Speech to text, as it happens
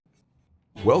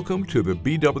Welcome to the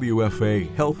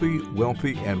BWFA Healthy,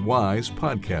 Wealthy, and Wise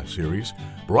podcast series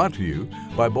brought to you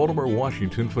by Baltimore,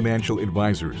 Washington Financial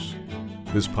Advisors.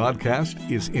 This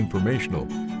podcast is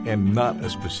informational and not a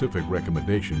specific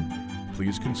recommendation.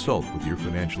 Please consult with your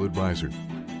financial advisor.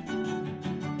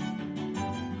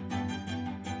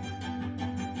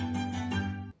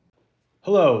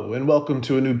 Hello, and welcome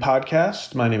to a new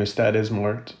podcast. My name is Thad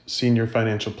Ismort, Senior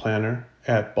Financial Planner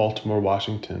at Baltimore,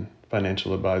 Washington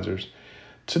Financial Advisors.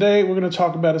 Today, we're going to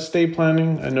talk about estate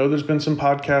planning. I know there's been some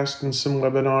podcasts and some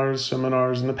webinars,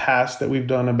 seminars in the past that we've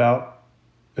done about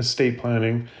estate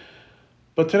planning.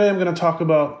 But today, I'm going to talk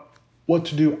about what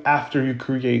to do after you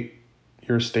create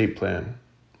your estate plan.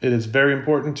 It is very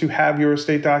important to have your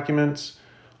estate documents.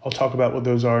 I'll talk about what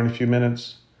those are in a few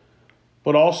minutes.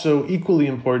 But also equally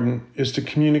important is to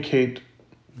communicate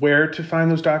where to find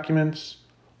those documents,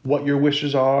 what your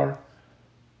wishes are,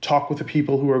 talk with the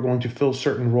people who are going to fill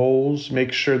certain roles,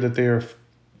 make sure that they are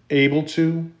able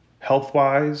to,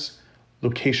 health-wise,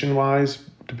 location-wise,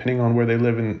 depending on where they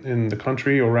live in the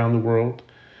country or around the world.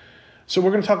 So we're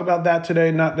going to talk about that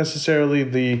today, not necessarily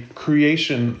the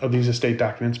creation of these estate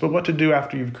documents, but what to do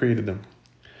after you've created them.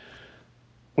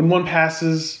 When one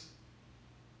passes,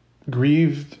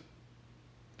 grieved,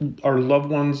 our loved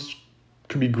ones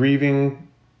could be grieving,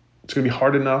 it's going to be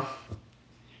hard enough.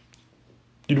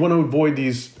 You'd want to avoid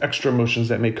these extra emotions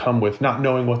that may come with not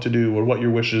knowing what to do or what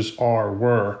your wishes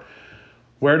were,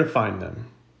 where to find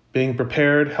them. Being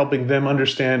prepared, helping them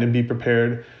understand and be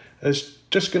prepared is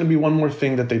just going to be one more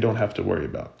thing that they don't have to worry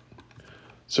about.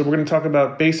 So we're going to talk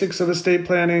about basics of estate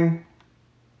planning,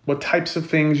 what types of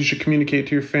things you should communicate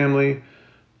to your family,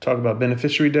 talk about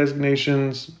beneficiary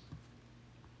designations,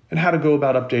 and how to go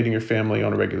about updating your family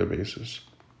on a regular basis.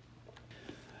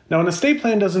 Now, an estate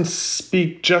plan doesn't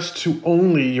speak just to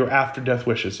only your after-death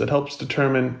wishes. It helps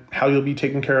determine how you'll be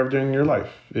taken care of during your life,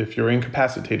 if you're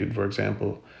incapacitated, for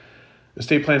example.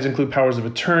 Estate plans include powers of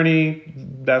attorney.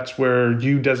 That's where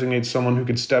you designate someone who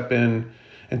can step in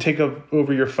and take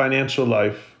over your financial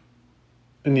life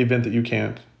in the event that you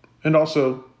can't. And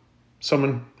also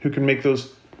someone who can make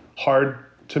those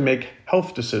hard-to-make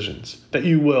health decisions that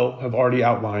you will have already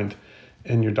outlined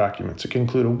in your documents. It can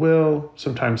include a will,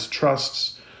 sometimes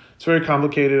trusts. It's very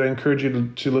complicated. I encourage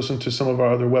you to listen to some of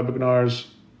our other webinars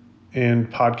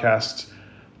and podcasts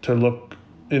to look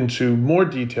into more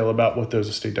detail about what those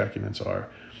estate documents are.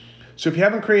 So if you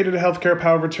haven't created a healthcare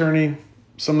power of attorney,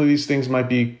 some of these things might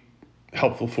be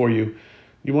helpful for you.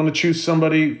 You want to choose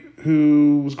somebody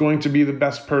who's going to be the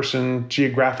best person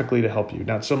geographically to help you,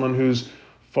 not someone who's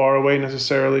far away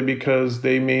necessarily because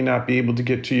they may not be able to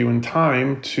get to you in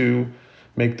time to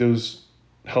make those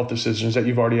health decisions that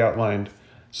you've already outlined.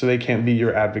 So they can't be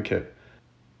your advocate.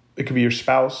 It could be your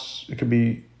spouse. It could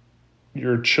be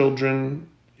your children.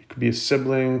 It could be a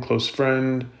sibling, close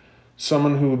friend,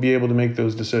 someone who will be able to make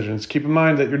those decisions. Keep in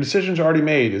mind that your decisions are already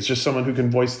made. It's just someone who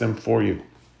can voice them for you.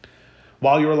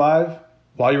 While you're alive,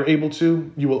 while you're able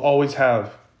to, you will always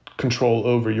have control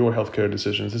over your healthcare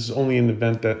decisions. This is only in the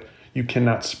event that you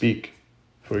cannot speak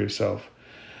for yourself.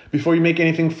 Before you make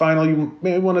anything final, you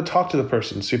may want to talk to the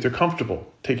person, see if they're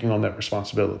comfortable taking on that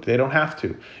responsibility. They don't have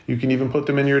to. You can even put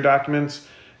them in your documents,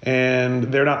 and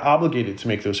they're not obligated to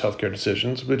make those healthcare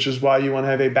decisions, which is why you want to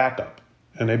have a backup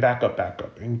and a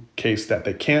backup in case that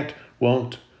they can't,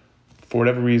 won't, for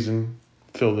whatever reason,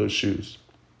 fill those shoes.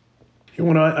 You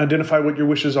want to identify what your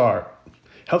wishes are.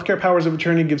 Healthcare powers of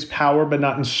attorney gives power but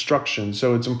not instruction.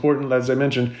 So it's important, as I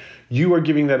mentioned, you are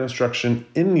giving that instruction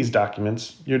in these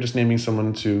documents. You're just naming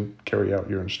someone to carry out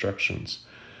your instructions.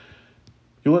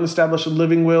 You want to establish a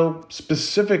living will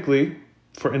specifically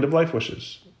for end-of-life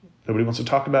wishes. Nobody wants to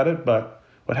talk about it, but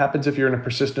what happens if you're in a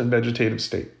persistent vegetative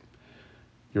state?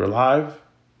 You're alive,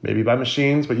 maybe by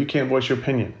machines, but you can't voice your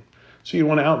opinion. So you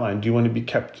want to outline, do you want to be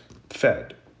kept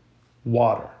fed,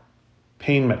 water,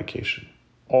 pain medication,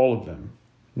 all of them,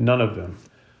 none of them?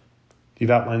 You've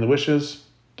outlined the wishes.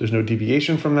 There's no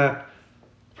deviation from that.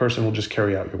 The person will just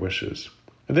carry out your wishes.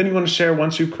 And then you want to share,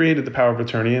 once you've created the power of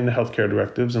attorney and the healthcare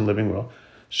directives and living will,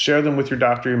 share them with your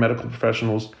doctor, your medical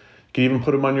professionals. You can even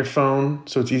put them on your phone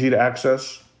so it's easy to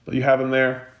access, but you have them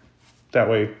there. That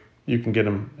way you can get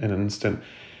them in an instant.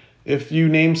 If you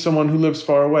name someone who lives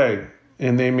far away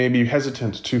and they may be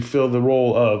hesitant to fill the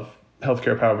role of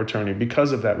healthcare power of attorney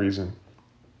because of that reason,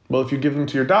 well, if you give them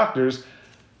to your doctors,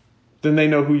 then they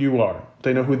know who you are.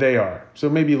 They know who they are. So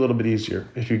it may be a little bit easier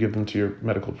if you give them to your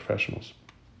medical professionals.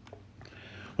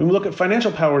 When we look at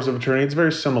financial powers of attorney, it's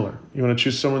very similar. You want to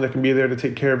choose someone that can be there to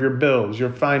take care of your bills,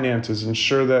 your finances,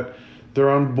 ensure that they're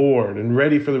on board and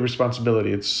ready for the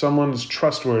responsibility. It's someone who's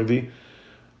trustworthy.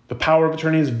 The power of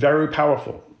attorney is very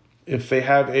powerful. If they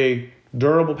have a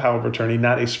durable power of attorney,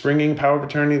 not a springing power of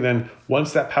attorney, then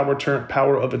once that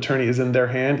power of attorney is in their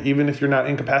hand, even if you're not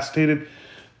incapacitated,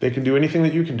 they can do anything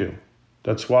that you can do.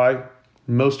 That's why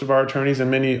most of our attorneys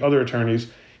and many other attorneys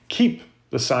keep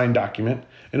the signed document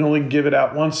and only give it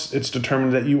out once it's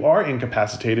determined that you are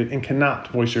incapacitated and cannot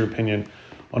voice your opinion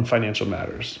on financial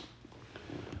matters.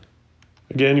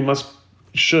 Again, you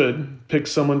should pick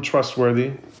someone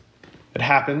trustworthy. It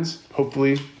happens,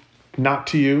 hopefully not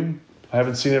to you. I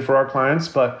haven't seen it for our clients,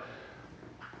 but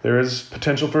there is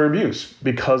potential for abuse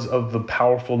because of the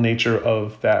powerful nature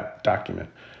of that document.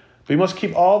 But you must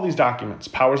keep all these documents,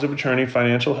 powers of attorney,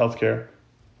 financial, healthcare,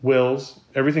 wills,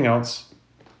 everything else,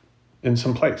 in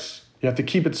some place. You have to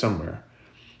keep it somewhere.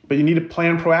 But you need to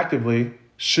plan proactively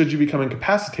should you become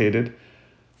incapacitated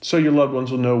so your loved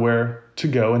ones will know where to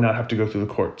go and not have to go through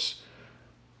the courts.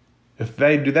 If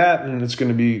they do that, then it's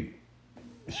going to be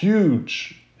a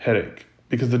huge headache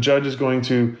because the judge is going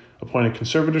to appoint a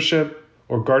conservatorship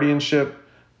or guardianship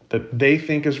that they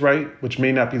think is right, which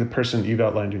may not be the person you've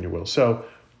outlined in your will. So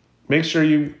make sure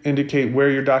you indicate where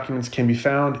your documents can be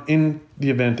found in the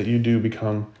event that you do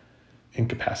become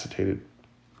incapacitated.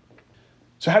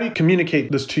 So how do you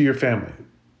communicate this to your family?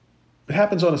 It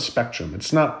happens on a spectrum.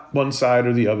 It's not one side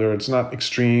or the other. It's not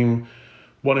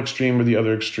one extreme or the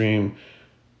other extreme.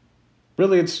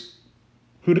 Really, it's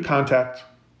who to contact,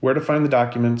 where to find the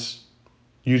documents,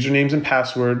 usernames and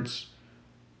passwords,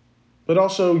 but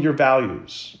also your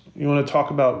values. You want to talk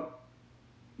about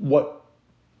what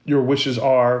your wishes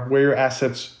are, where your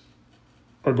assets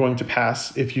are going to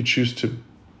pass if you choose to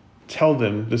tell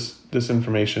them this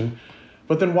information,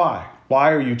 but then why?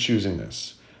 Why are you choosing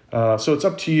this? So it's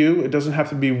up to you. It doesn't have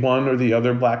to be one or the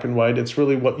other, black and white. It's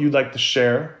really what you'd like to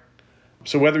share.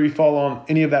 So whether you fall on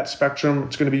any of that spectrum,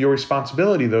 it's going to be your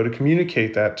responsibility, though, to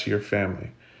communicate that to your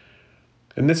family.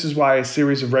 And this is why a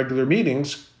series of regular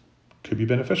meetings could be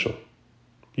beneficial.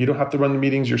 You don't have to run the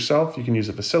meetings yourself. You can use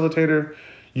a facilitator.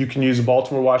 You can use a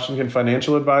Baltimore, Washington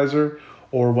financial advisor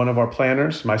or one of our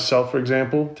planners, myself, for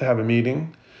example, to have a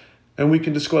meeting. And you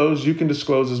can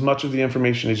disclose as much of the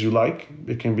information as you like.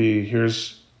 It can be,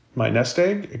 here's my nest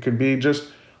egg. It could be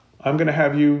just, I'm going to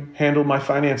have you handle my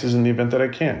finances in the event that I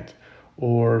can't.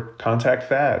 Or contact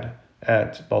Thad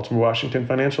at Baltimore, Washington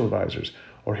Financial Advisors.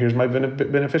 Or here's my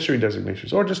beneficiary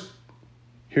designations. Or just,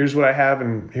 here's what I have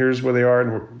and here's where they are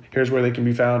and here's where they can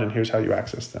be found and here's how you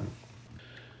access them.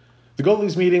 The goal of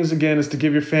these meetings, again, is to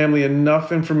give your family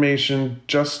enough information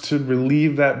just to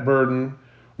relieve that burden,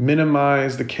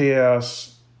 minimize the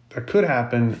chaos that could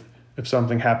happen if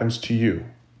something happens to you.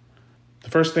 The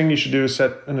first thing you should do is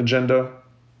set an agenda.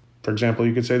 For example,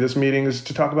 you could say this meeting is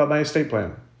to talk about my estate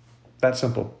plan. That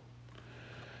simple.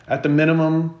 At the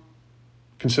minimum,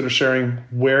 consider sharing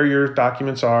where your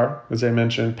documents are, as I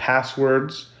mentioned,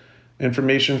 passwords,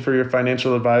 information for your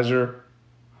financial advisor,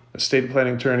 estate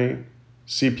planning attorney,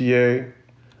 CPA,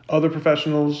 other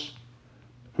professionals,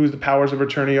 who the powers of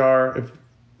attorney are, if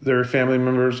they're family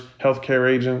members, healthcare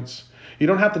agents. You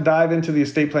don't have to dive into the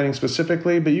estate planning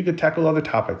specifically, but you could tackle other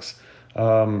topics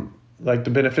like the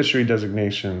beneficiary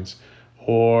designations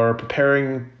or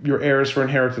preparing your heirs for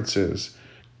inheritances.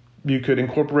 You could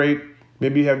incorporate,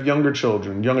 maybe you have younger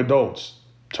children, young adults,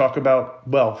 talk about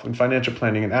wealth and financial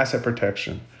planning and asset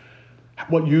protection,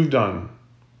 what you've done.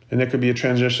 And there could be a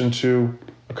transition to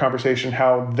a conversation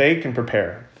how they can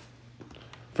prepare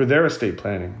for their estate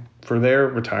planning, for their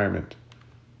retirement,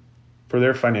 for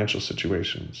their financial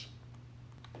situations.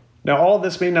 Now, all of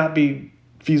this may not be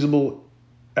feasible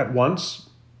at once.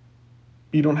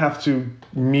 You don't have to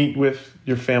meet with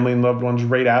your family and loved ones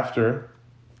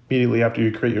immediately after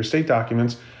you create your estate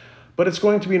documents, but it's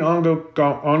going to be an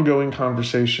ongoing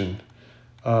conversation.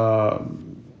 I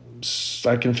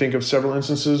can think of several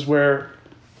instances where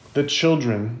the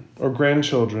children or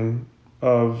grandchildren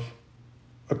of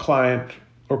a client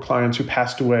or clients who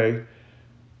passed away,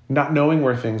 not knowing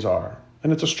where things are.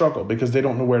 And it's a struggle because they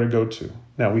don't know where to go to.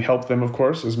 Now, we help them, of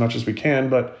course, as much as we can,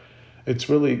 but it's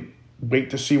really wait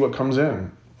to see what comes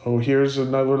in. Oh, here's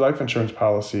another life insurance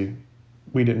policy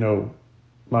we didn't know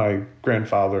my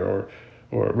grandfather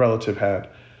or relative had.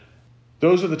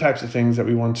 Those are the types of things that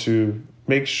we want to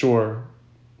make sure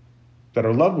that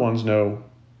our loved ones know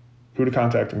who to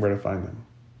contact and where to find them.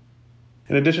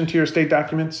 In addition to your estate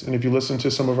documents, and if you listen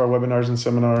to some of our webinars and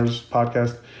seminars,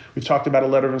 podcasts, we've talked about a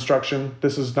letter of instruction.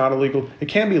 This is not illegal. It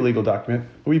can be a legal document,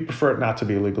 but we prefer it not to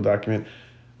be a legal document.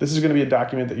 This is going to be a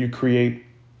document that you create,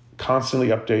 constantly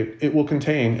update.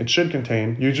 It should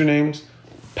contain usernames,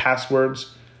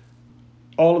 passwords,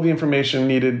 all of the information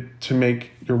needed to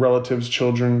make your relatives,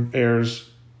 children, heirs,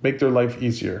 make their life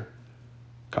easier.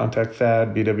 Contact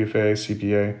Thad, BWFA,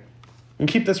 CPA. And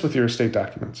keep this with your estate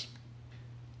documents.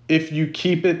 If you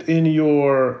keep it in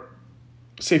your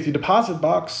safety deposit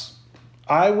box,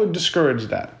 I would discourage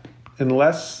that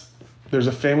unless there's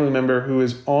a family member who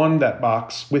is on that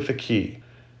box with a key.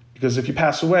 Because if you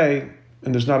pass away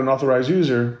and there's not an authorized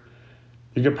user,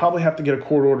 you're going to probably have to get a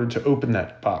court order to open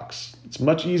that box. It's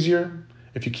much easier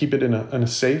if you keep it in a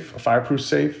safe, a fireproof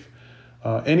safe.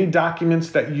 Any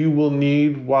documents that you will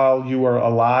need while you are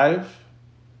alive,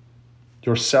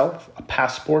 yourself, a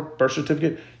passport, birth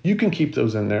certificate, you can keep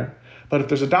those in there. But if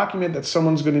there's a document that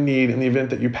someone's going to need in the event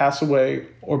that you pass away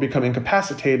or become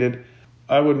incapacitated,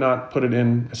 I would not put it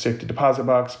in a safety deposit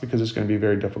box because it's going to be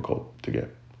very difficult to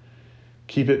get.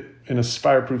 Keep it in a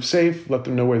fireproof safe, let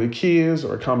them know where the key is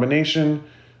or a combination,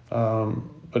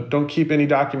 but don't keep any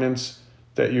documents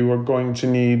that you are going to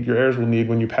need, your heirs will need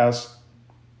when you pass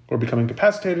or become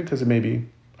incapacitated because it may be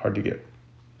hard to get.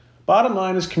 Bottom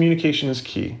line is communication is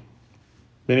key.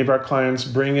 Many of our clients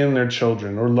bring in their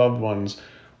children or loved ones,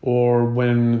 or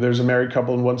when there's a married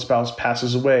couple and one spouse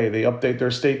passes away, they update their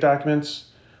estate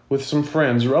documents with some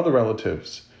friends or other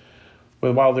relatives.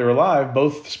 But while they were alive,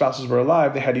 both spouses were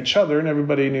alive, they had each other and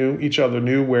everybody knew each other,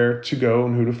 knew where to go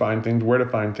and who to find things, where to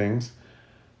find things.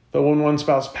 But when one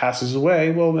spouse passes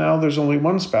away, well, now there's only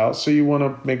one spouse, so you want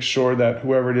to make sure that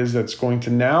whoever it is that's going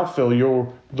to now fill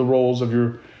the roles of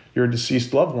your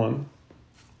deceased loved one,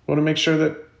 want to make sure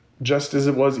that just as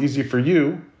it was easy for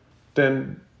you,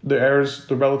 then the heirs,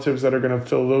 the relatives that are going to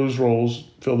fill those roles,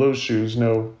 fill those shoes,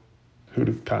 know who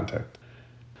to contact.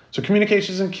 So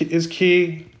communication is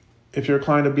key. If you're a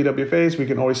client of BWFA's, we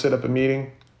can always set up a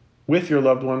meeting with your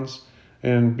loved ones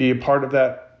and be a part of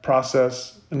that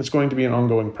process, and it's going to be an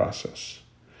ongoing process.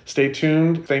 Stay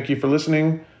tuned. Thank you for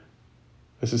listening.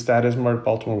 This is Thad Ismart,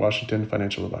 Baltimore, Washington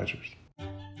Financial Advisors.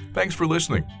 Thanks for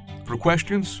listening. For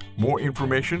questions, more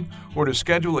information, or to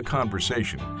schedule a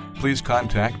conversation, please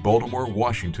contact Baltimore,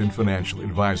 Washington Financial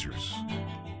Advisors.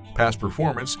 Past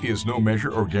performance is no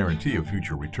measure or guarantee of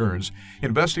future returns.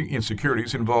 Investing in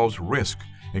securities involves risk,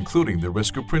 including the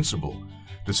risk of principal.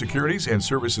 The securities and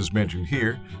services mentioned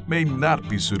here may not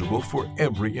be suitable for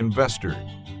every investor.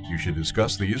 You should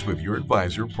discuss these with your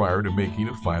advisor prior to making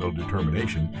a final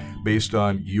determination based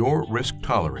on your risk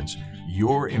tolerance,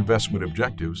 your investment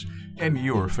objectives, and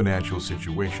your financial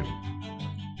situation.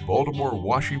 Baltimore,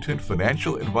 Washington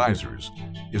Financial Advisors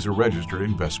is a registered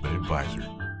investment advisor.